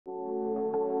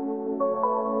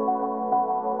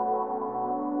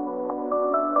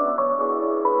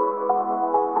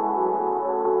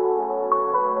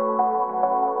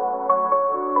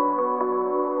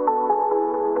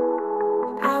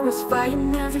was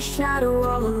fighting every shadow,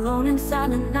 all alone in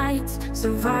silent nights.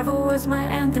 Survival was my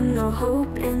anthem, no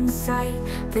hope in sight.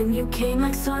 Then you came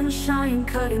like sunshine,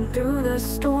 cutting through the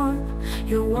storm.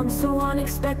 You're warmth so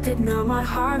unexpected, now my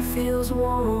heart feels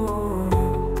warm.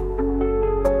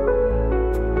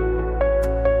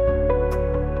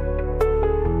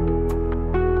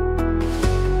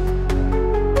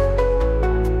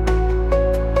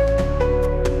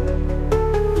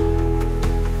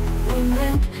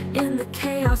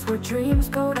 Where dreams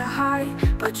go to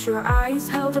hide, but your eyes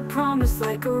held a promise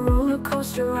like a roller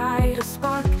coaster ride. A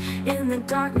spark in the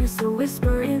darkness, a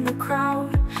whisper in the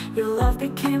crowd. Your love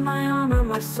became my armor,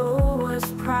 my soul was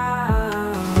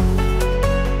proud.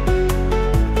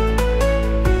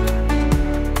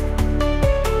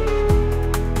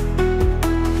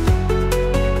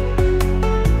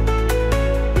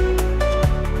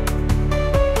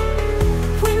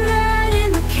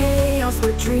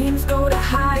 Where dreams go to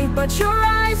hide, but your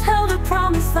eyes held a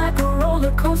promise like a roller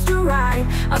coaster ride.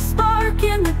 A spark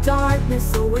in the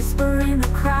darkness, a whisper in the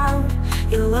crowd.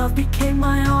 Your love became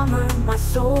my armor, my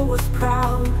soul was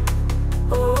proud.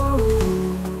 Oh,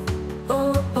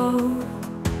 oh, oh,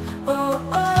 oh,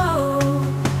 oh.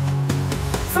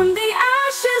 From the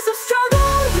ashes of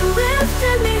struggle, you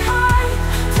lifted me high,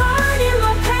 turning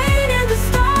my pain into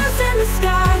stars in the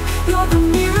sky. You're the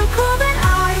miracle that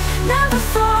I never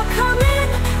saw coming.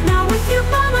 Now with you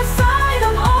by my side,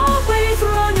 I'm always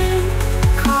running.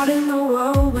 Caught in the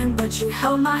whirlwind, but you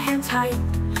held my hand tight.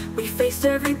 We faced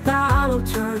every battle,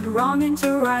 turned wrong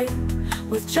into right.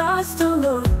 With just a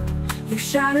look, you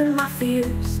shattered my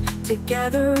fears.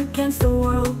 Together against the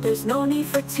world, there's no need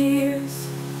for tears.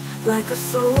 Like a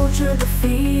soldier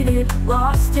defeated,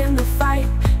 lost in the fight,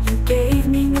 you gave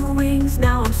me new wings,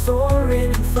 now I'm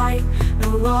soaring in flight.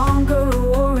 No longer a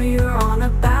warrior on a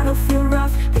battlefield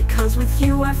rough, because with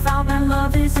you I found that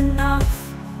love is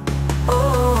enough.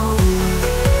 Oh,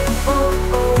 oh,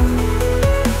 oh,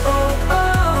 oh, oh,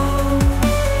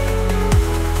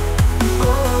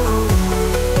 oh,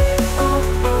 oh,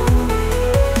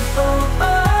 oh,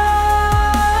 oh.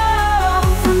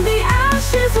 From the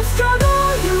ashes of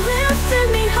struggle, you lifted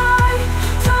me high,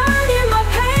 turning my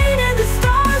pain into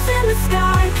stars in the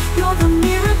sky. You're the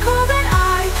miracle that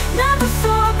I never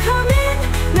saw coming.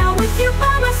 Now with you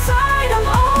by my side, I'm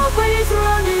always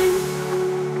running.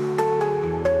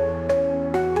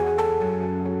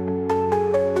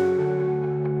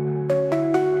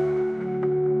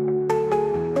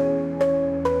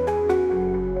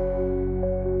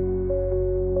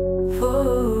 Oh.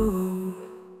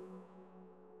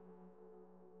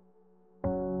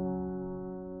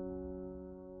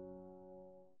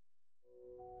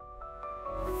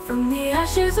 From the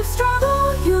ashes of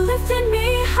struggle, you lifted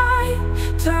me high,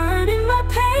 turning my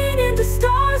pain into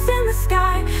stars in the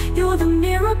sky. You're the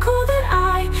miracle that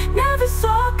I never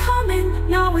saw coming.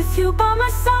 Now with you by my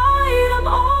side, I'm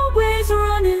always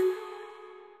running.